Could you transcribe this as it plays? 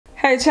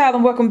Hey child,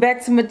 and welcome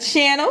back to my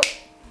channel.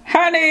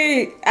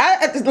 Honey,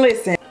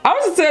 listen,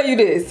 I'm gonna tell you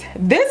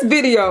this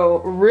video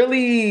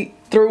really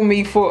threw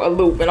me for a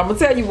loop, and I'm gonna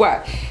tell you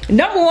why.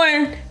 Number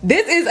one,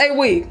 this is a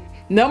wig.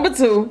 Number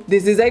two,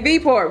 this is a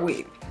V-part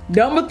wig.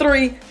 Number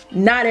three,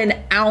 not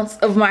an ounce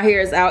of my hair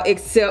is out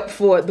except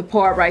for the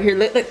part right here.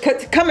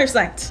 Come here,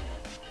 Saints.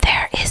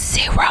 There is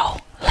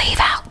zero leave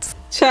outs.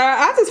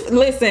 Child,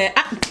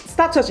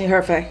 stop touching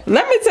her face.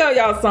 Let me tell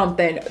y'all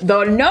something.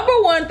 The number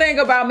one thing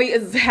about me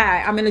is,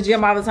 hi, I'm in the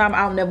gym all the time. I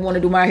don't never want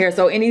to do my hair.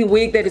 So any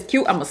wig that is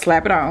cute, I'm gonna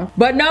slap it on.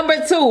 But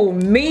number two,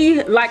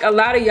 me, like a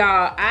lot of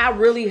y'all, I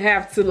really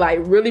have to like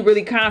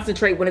really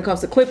concentrate when it comes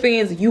to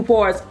clip-ins,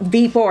 U-parts,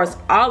 V-parts,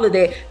 all of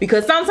that.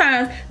 Because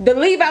sometimes the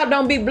leave out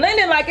don't be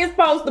blending like it's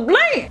supposed to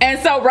blend. And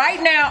so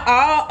right now,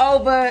 all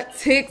over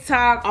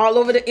TikTok, all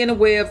over the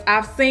interwebs,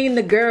 I've seen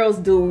the girls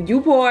do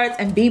U-parts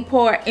and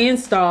V-part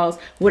installs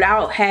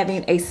without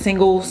having a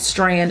single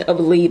strand of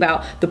leave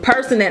out. The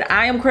person that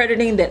I am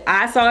crediting that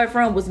I saw it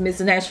from was Miss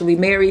Naturally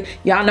Married.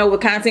 Y'all know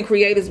with content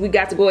creators, we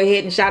got to go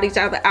ahead and shout each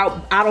other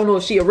out. I don't know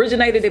if she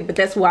originated it, but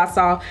that's who I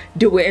saw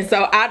do it. And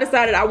so I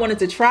decided I wanted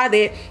to try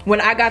that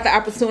when I got the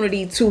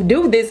opportunity to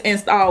do this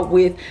install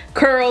with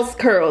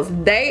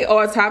CurlsCurls. They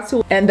are top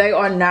 2 and they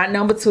are not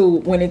number 2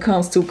 when it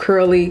comes to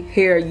curly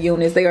hair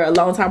units. They are a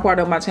long time part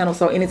of my channel,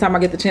 so anytime I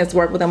get the chance to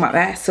work with them, I'm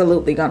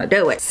absolutely gonna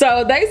do it.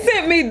 So they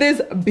sent me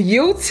this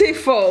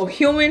beautiful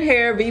human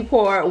hair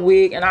V-part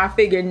wig, and I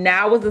figured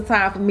now was the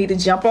time for me to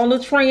jump on the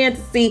trend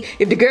to see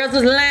if the girls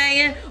was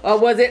lying or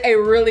was it a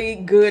really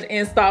good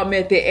install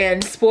method.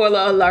 And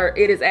spoiler alert,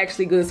 it is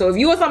actually good. So if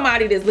you are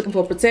somebody that's looking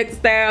for a protected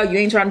style, you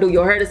ain't trying to do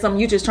your hair to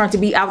something, you just trying to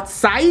be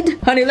outside,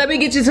 honey, let me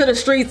get you to the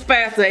streets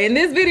faster. In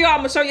this video, I'm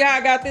gonna show you how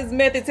I got this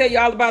method, tell you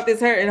all about this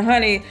hair, and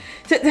honey,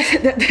 we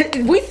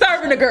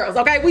serving the girls,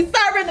 okay? We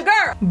serving the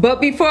girls. But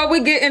before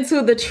we get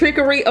into the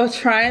trickery of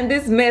trying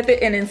this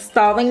method and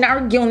installing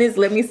our units,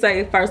 let me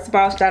say, first of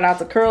all, shout out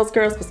to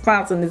CurlsCurls for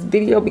sponsoring this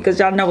video, because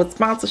y'all know what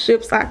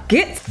sponsorships I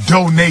get.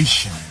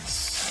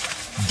 Donations,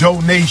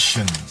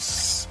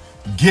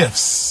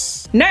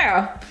 gifts.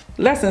 Now,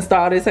 let's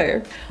install this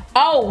hair.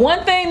 Oh,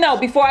 one thing though,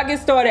 before I get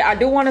started, I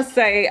do want to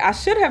say I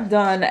should have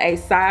done a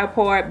side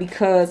part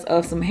because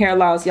of some hair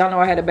loss. Y'all know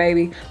I had a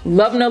baby.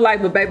 Love no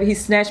life, but baby, he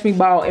snatched me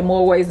bald in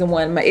more ways than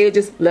one. My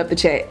edges left the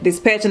chat. This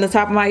patch in the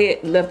top of my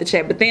head left the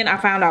chat. But then I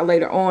found out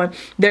later on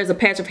there's a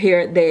patch of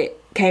hair that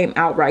came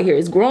out right here.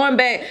 It's growing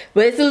back,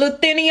 but it's a little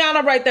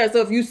thinniana right there.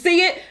 So if you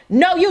see it,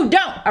 no you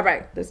don't. All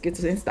right, let's get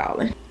to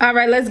installing. All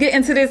right, let's get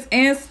into this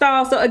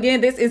install. So again,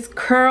 this is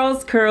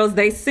CurlsCurls.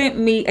 They sent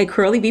me a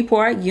curly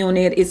V-part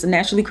unit. It's a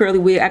naturally curly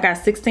wig. I got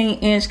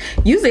 16-inch.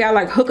 Usually I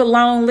like hook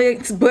along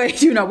legs,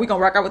 but you know, we're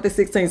gonna rock out with the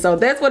 16. So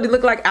that's what it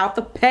looked like out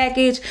the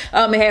package.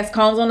 It has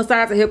combs on the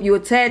sides to help you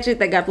attach it.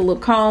 They got the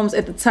little combs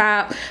at the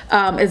top,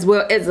 as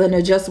well as an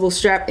adjustable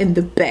strap in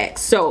the back.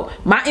 So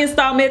my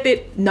install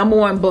method, number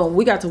one, boom,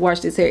 we got to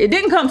wash this hair. It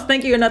didn't come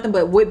stinky or nothing,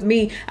 but with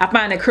me, I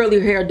find that curly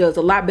hair does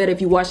a lot better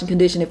if you wash and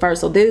condition it first.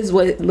 So this is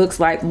what it looks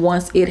like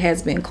once it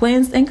has been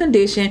cleansed and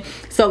conditioned.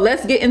 So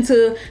let's get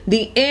into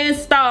the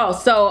install.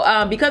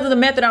 So because of the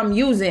method I'm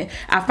using,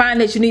 I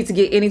find that you need to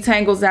get any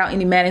tangles out,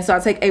 any matting. So I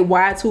take a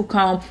wide tooth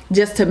comb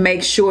just to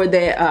make sure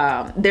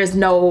that there's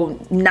no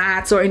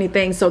knots or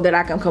anything, so that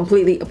I can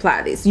completely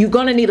apply this. You're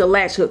gonna need a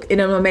latch hook,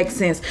 and it'll make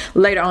sense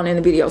later on in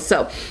the video.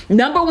 So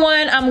number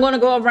one, I'm gonna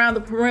go around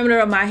the perimeter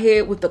of my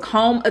head with the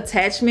comb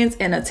attachments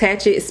and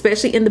attach it,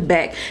 especially in the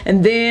back,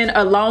 and then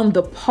along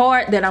the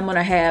part that I'm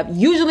gonna have.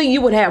 Usually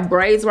you would have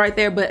braids right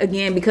there, but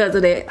again, because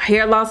of that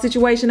hair loss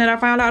situation that I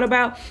found out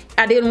about,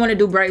 I didn't want to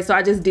do braids, so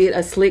I just did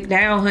a slick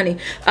down, honey.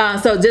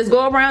 So just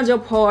go around your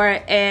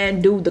part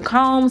and do the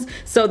combs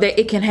so that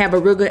it can have a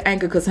real good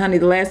anchor, because honey,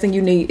 the last thing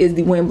you need is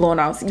the wind blowing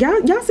off.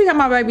 Y'all see how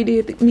my baby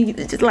did me?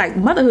 It's just like,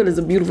 motherhood is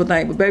a beautiful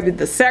thing, but baby,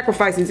 the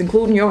sacrifices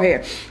including your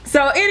hair.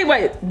 So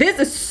anyway, this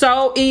is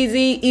so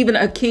easy, even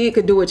a kid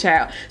could do it,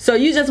 child. So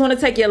you just want to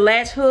take your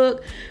latch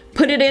hook,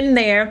 put it in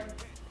there,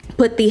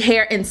 put the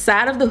hair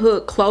inside of the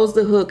hook, close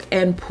the hook,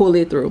 and pull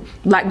it through.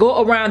 Like,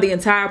 go around the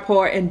entire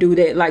part and do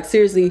that. Like,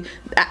 seriously,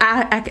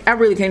 I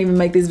really can't even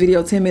make this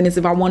video 10 minutes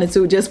if I wanted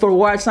to, just for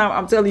watch time.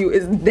 I'm telling you,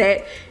 it's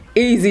that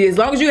easy. As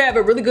long as you have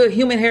a really good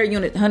human hair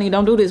unit, honey,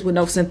 don't do this with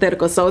no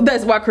synthetic. So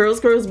that's why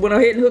CurlsCurls went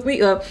ahead and hooked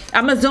me up.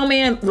 I'm gonna zoom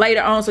in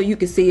later on so you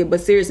can see it,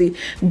 but seriously,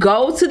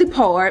 go to the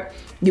part.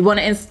 You want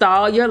to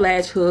install your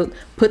latch hook,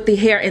 put the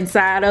hair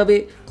inside of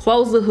it,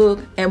 close the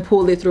hook, and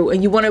pull it through.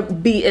 And you want to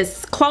be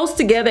as close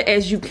together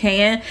as you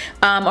can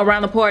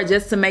around the part,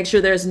 just to make sure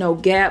there's no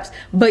gaps.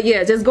 But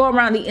yeah, just go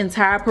around the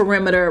entire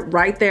perimeter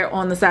right there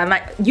on the side.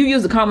 Like, you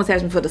use the comb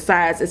attachment for the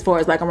sides as far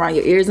as like around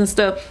your ears and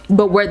stuff,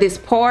 but where this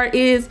part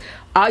is,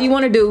 all you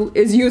want to do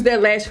is use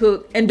that latch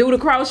hook and do the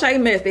crochet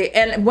method.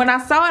 And when I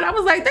saw it, I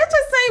was like, that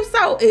just seems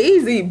so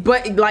easy,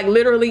 but like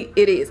literally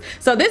it is.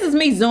 So this is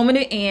me zooming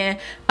it in.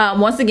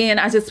 Once again,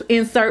 I just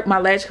insert my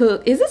latch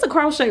hook. Is this a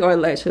crochet or a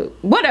latch hook?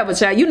 Whatever,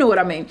 child, you know what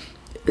I mean.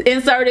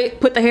 insert it,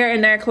 put the hair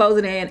in there, close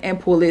it in, and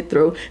pull it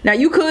through. Now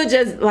you could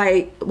just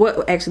like,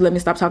 what, actually let me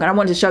stop talking. I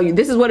wanted to show you,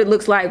 this is what it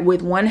looks like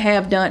with one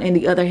half done and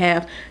the other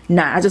half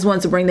not. I just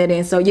wanted to bring that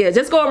in. So yeah,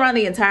 just go around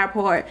the entire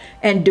part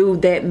and do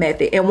that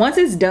method. And once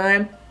it's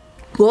done,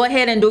 go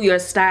ahead and do your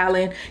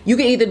styling. You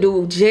can either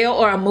do gel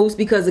or a mousse,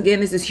 because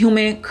again, this is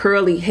human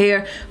curly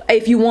hair.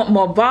 If you want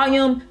more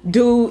volume,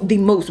 do the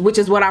mousse, which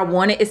is what I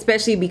wanted,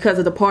 especially because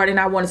of the part, and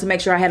I wanted to make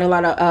sure I had a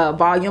lot of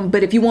volume.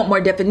 But if you want more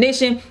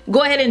definition,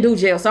 go ahead and do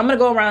gel. So I'm gonna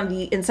go around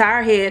the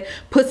entire head,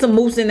 put some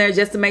mousse in there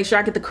just to make sure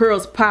I get the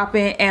curls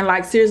popping. And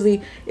like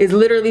seriously, it's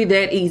literally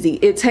that easy.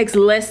 It takes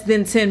less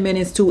than 10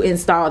 minutes to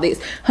install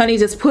this. Honey,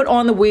 just put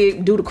on the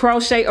wig, do the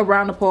crochet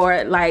around the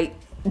part. Like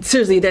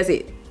seriously, that's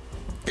it.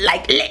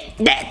 Like,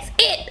 that's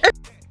it.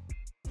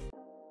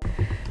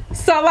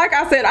 So like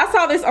I said, I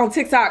saw this on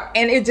TikTok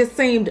and it just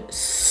seemed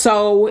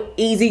so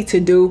easy to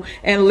do,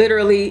 and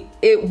literally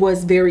it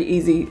was very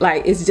easy.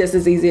 Like, it's just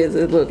as easy as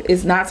it looks.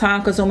 It's not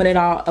time consuming at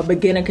all. A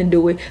beginner can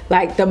do it.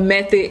 Like, the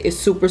method is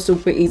super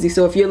easy.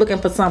 So if you're looking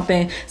for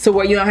something so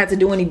where you don't have to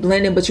do any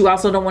blending, but you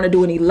also don't want to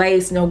do any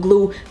lace, no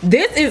glue,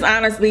 this is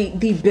honestly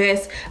the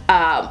best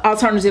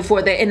alternative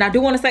for that. And I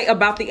do want to say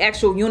about the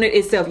actual unit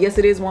itself, yes,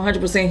 it is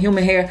 100%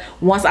 human hair.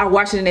 Once I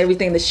washed it and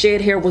everything, the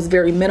shed hair was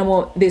very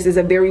minimal. This is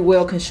a very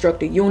well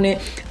constructed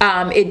unit.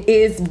 It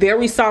is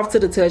very soft to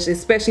the touch,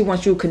 especially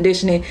once you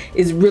condition it.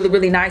 It's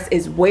really nice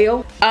as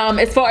well.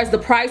 As far as the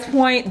price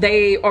point,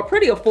 they are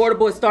pretty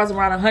affordable. It starts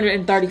around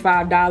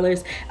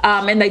 $135,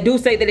 and they do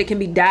say that it can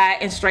be dyed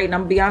and straightened.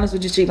 I'm gonna be honest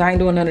with you, chief, I ain't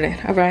doing none of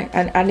that. All right,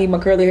 I need my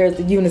curly hairs,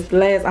 the units to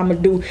last. I'm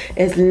gonna do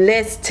as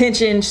less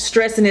tension,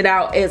 stressing it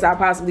out as I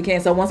possibly can.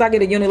 So once I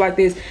get a unit like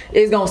this,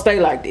 it's gonna stay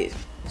like this.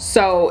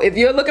 So if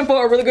you're looking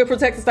for a really good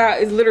protective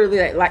style, it's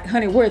literally like,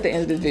 honey, we're at the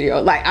end of this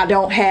video. Like, I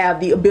don't have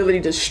the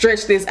ability to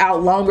stretch this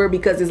out longer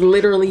because it's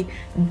literally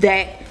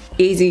that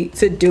easy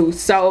to do.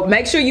 So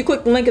make sure you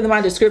click the link in my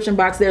description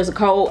box. There's a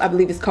code, I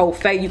believe it's code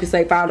Faye. You can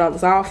save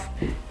 $5 off.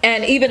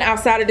 And even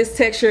outside of this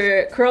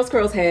texture,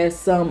 CurlsCurls has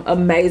some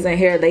amazing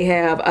hair. They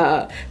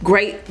have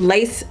great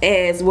lace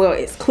as well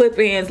as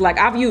clip-ins. Like,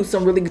 I've used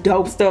some really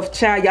dope stuff,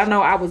 child. Y'all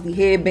know I was the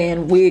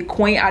headband wig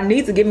queen. I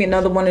need to give me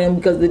another one of them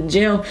because the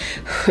gym,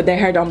 that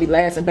hair don't be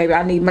lasting, baby.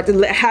 I need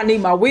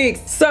my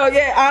wigs. So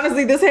yeah,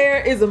 honestly, this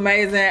hair is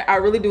amazing. I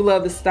really do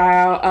love the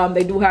style.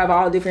 They do have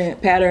all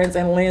different patterns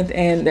and length,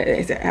 and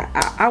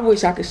I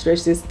wish I could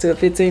stretch this to a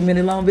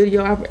 15-minute long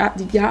video.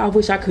 I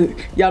wish I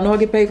could. Y'all know I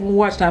get paid for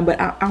watch time,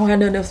 but I don't have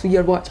nothing else for you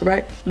to watch,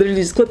 right?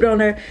 Literally just clip it on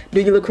there,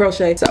 do your little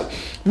crochet. So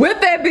with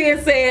that being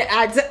said,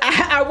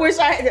 I wish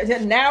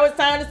now it's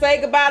time to say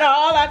goodbye to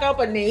all our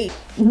company.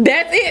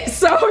 That's it.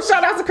 So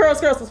shout out to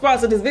CurlsCurls for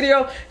sponsoring this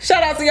video.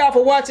 Shout out to y'all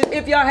for watching.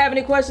 If y'all have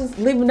any questions,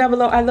 leave them down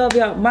below. I love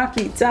y'all.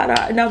 Maki,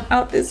 tada, and I'm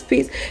out this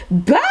piece.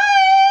 Bye.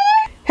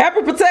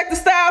 Happy protective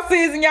style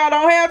season. Y'all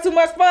don't have too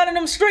much fun in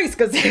them streets,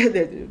 because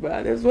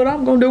that's what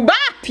I'm gonna do. Bye.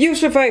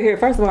 Fuchsia Faye here.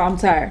 First of all, I'm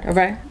tired. All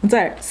right, I'm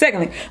tired.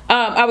 Secondly,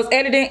 I was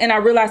editing and I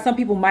realized some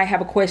people might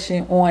have a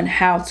question on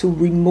how to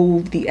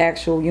remove the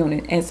actual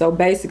unit, and so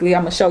basically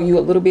I'm gonna show you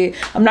a little bit.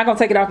 I'm not gonna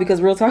take it off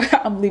because real talk,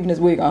 I'm leaving this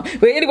wig on.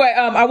 But anyway,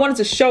 I wanted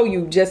to show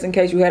you just in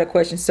case you had a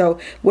question. So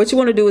what you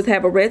want to do is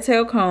have a red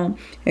tail comb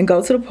and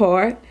go to the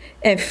part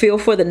and feel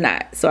for the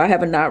knot. So I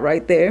have a knot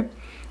right there.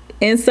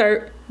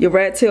 Insert your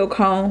red tail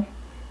comb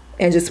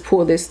and just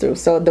pull this through.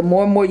 So the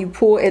more and more you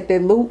pull at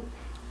that loop,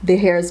 the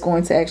hair is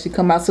going to actually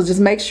come out. So just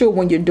make sure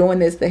when you're doing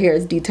this, the hair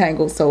is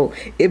detangled so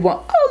it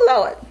won't, oh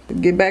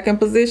Lord. Get back in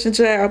position,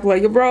 child. Play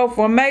your role,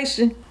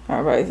 formation.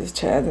 All right, this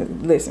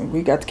child, listen,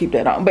 we got to keep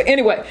that on. But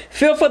anyway,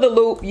 feel for the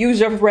loop, use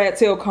your rat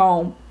tail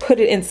comb, put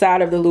it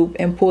inside of the loop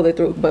and pull it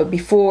through. But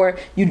before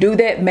you do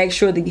that, make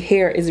sure the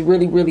hair is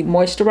really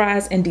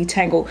moisturized and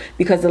detangled,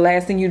 because the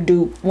last thing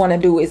you want to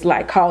do is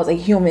like cause a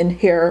human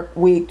hair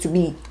wig to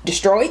be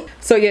destroyed.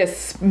 So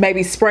yes,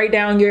 maybe spray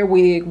down your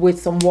wig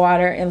with some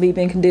water and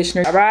leave-in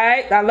conditioner. All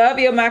right, I love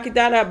you, Maki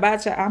Dada. Bye,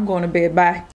 I'm going to bed. Bye.